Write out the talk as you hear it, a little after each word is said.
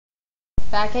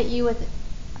Back at you with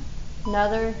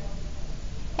another.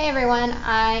 Hey everyone,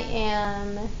 I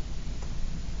am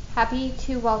happy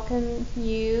to welcome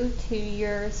you to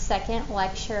your second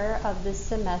lecture of the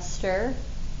semester.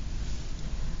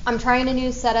 I'm trying a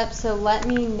new setup, so let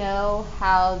me know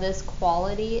how this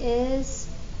quality is.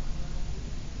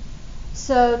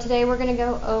 So today we're going to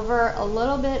go over a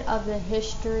little bit of the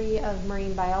history of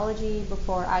marine biology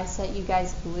before I set you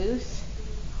guys loose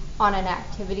on an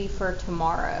activity for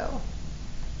tomorrow.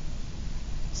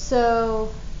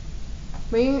 So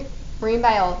marine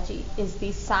biology is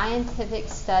the scientific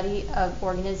study of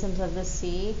organisms of the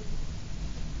sea.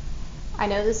 I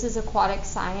know this is aquatic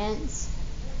science.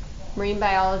 Marine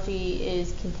biology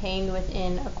is contained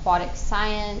within aquatic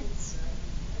science.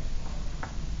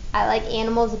 I like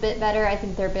animals a bit better. I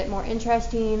think they're a bit more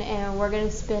interesting, and we're going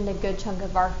to spend a good chunk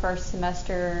of our first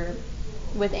semester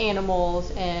with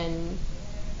animals and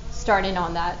starting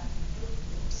on that.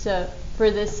 So for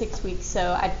this 6 weeks,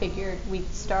 so I figured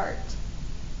we'd start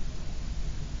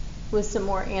with some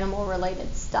more animal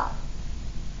related stuff.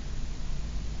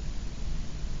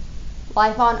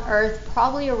 Life on Earth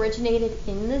probably originated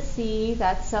in the sea.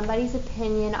 That's somebody's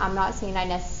opinion. I'm not saying I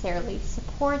necessarily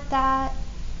support that.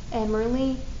 And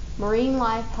marine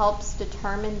life helps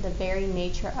determine the very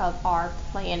nature of our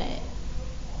planet.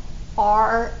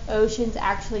 Our oceans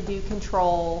actually do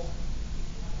control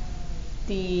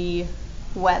the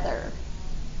weather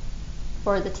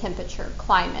or the temperature,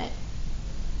 climate.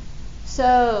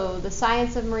 So, the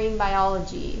science of marine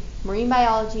biology. Marine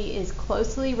biology is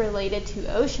closely related to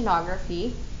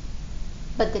oceanography,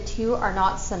 but the two are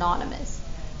not synonymous.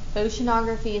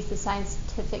 Oceanography is the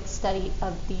scientific study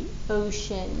of the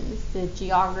oceans, the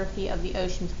geography of the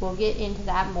oceans. We'll get into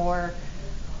that more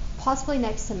possibly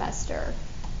next semester.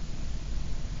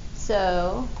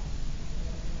 So,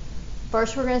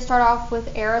 first we're going to start off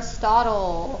with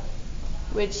Aristotle,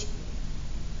 which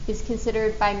is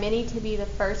considered by many to be the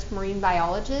first marine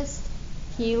biologist.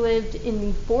 He lived in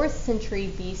the 4th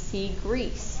century BC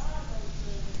Greece.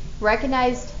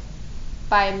 Recognized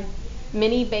by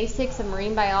many basics of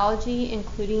marine biology,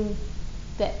 including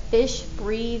that fish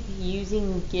breathe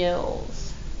using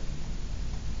gills.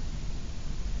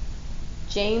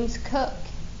 James Cook,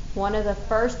 one of the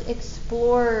first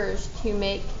explorers to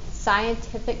make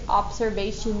scientific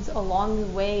observations along the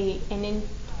way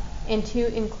and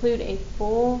to include a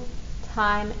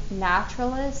full-time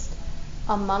naturalist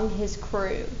among his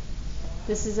crew.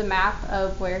 This is a map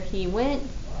of where he went,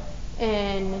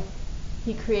 and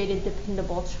he created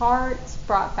dependable charts,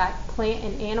 brought back plant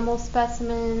and animal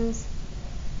specimens.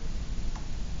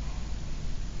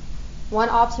 One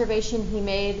observation he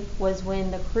made was when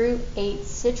the crew ate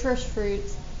citrus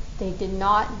fruits, they did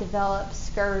not develop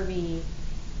scurvy.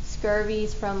 Scurvy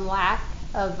is from lack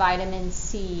of vitamin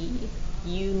C.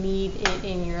 You need it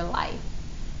in your life.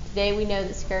 Today we know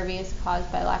that scurvy is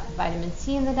caused by lack of vitamin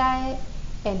C in the diet,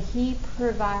 and he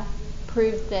proved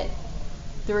that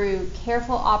through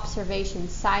careful observation,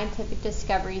 scientific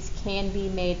discoveries can be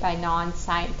made by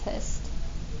non-scientists.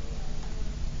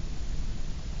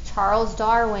 Charles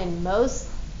Darwin, most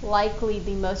likely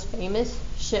the most famous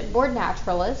shipboard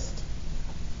naturalist,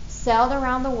 sailed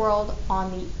around the world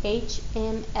on the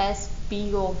HMS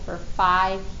Beagle for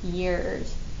 5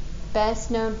 years.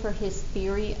 Best known for his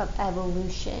theory of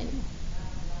evolution.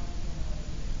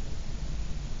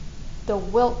 The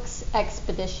Wilkes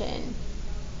Expedition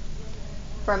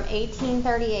from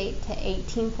 1838 to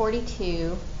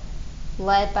 1842,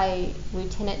 led by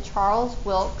Lieutenant Charles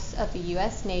Wilkes of the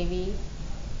U.S. Navy,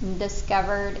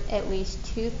 discovered at least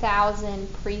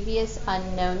 2,000 previous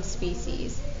unknown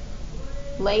species,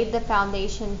 laid the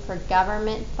foundation for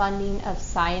government funding of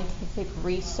scientific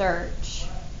research.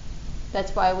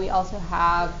 That's why we also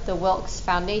have the Wilkes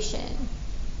Foundation.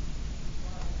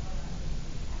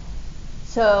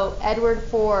 So Edward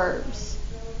Forbes,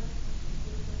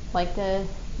 like the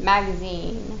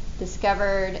magazine,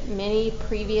 discovered many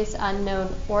previous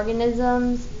unknown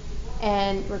organisms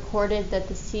and recorded that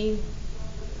the sea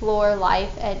floor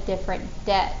life at different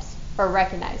depths, or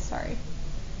recognized,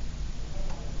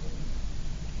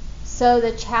 So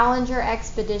the Challenger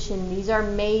expedition, these are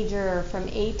major, from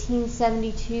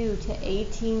 1872 to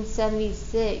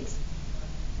 1876,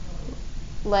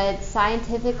 led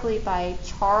scientifically by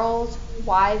Charles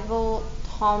Wyville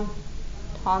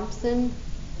Thomson,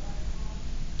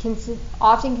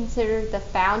 often considered the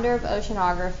founder of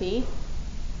oceanography.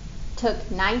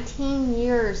 Took 19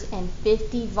 years and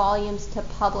 50 volumes to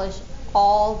publish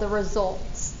all the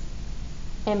results,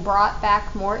 and brought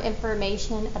back more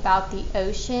information about the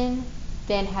ocean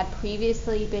than had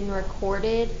previously been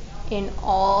recorded in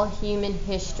all human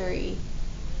history.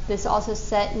 This also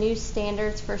set new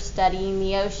standards for studying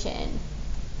the ocean.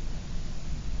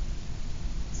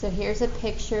 So here's a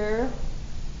picture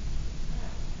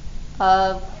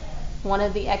of one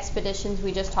of the expeditions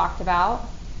we just talked about.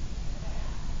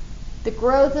 The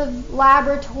growth of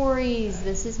laboratories,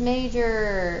 this is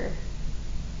major.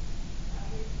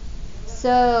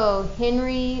 So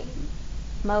Henry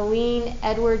Moline,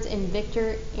 Edwards, and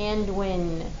Victor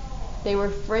Andoin. They were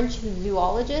French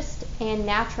zoologists and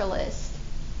naturalists.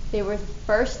 They were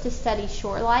first to study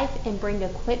shore life and bring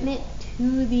equipment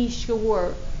to the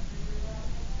shore,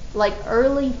 like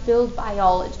early field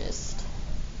biologists.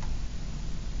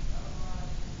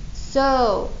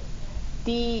 So,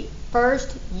 the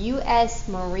first U.S.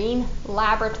 Marine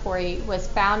Laboratory was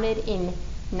founded in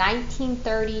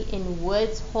 1930 in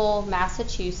Woods Hole,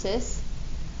 Massachusetts,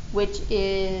 which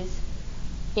is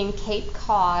in Cape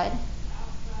Cod.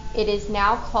 It is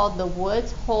now called the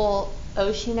Woods Hole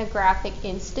Oceanographic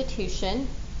Institution.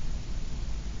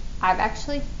 I've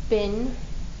actually been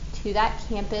to that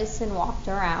campus and walked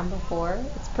around before.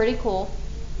 It's pretty cool.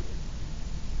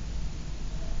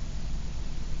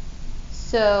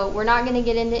 So we're not going to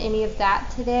get into any of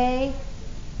that today.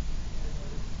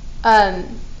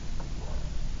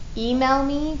 Email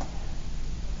me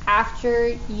after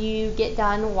you get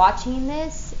done watching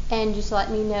this and just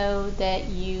let me know that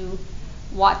you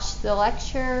watched the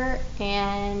lecture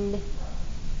and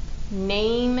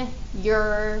name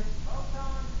your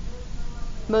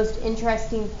most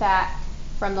interesting fact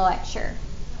from the lecture.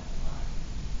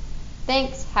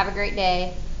 Thanks. Have a great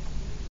day.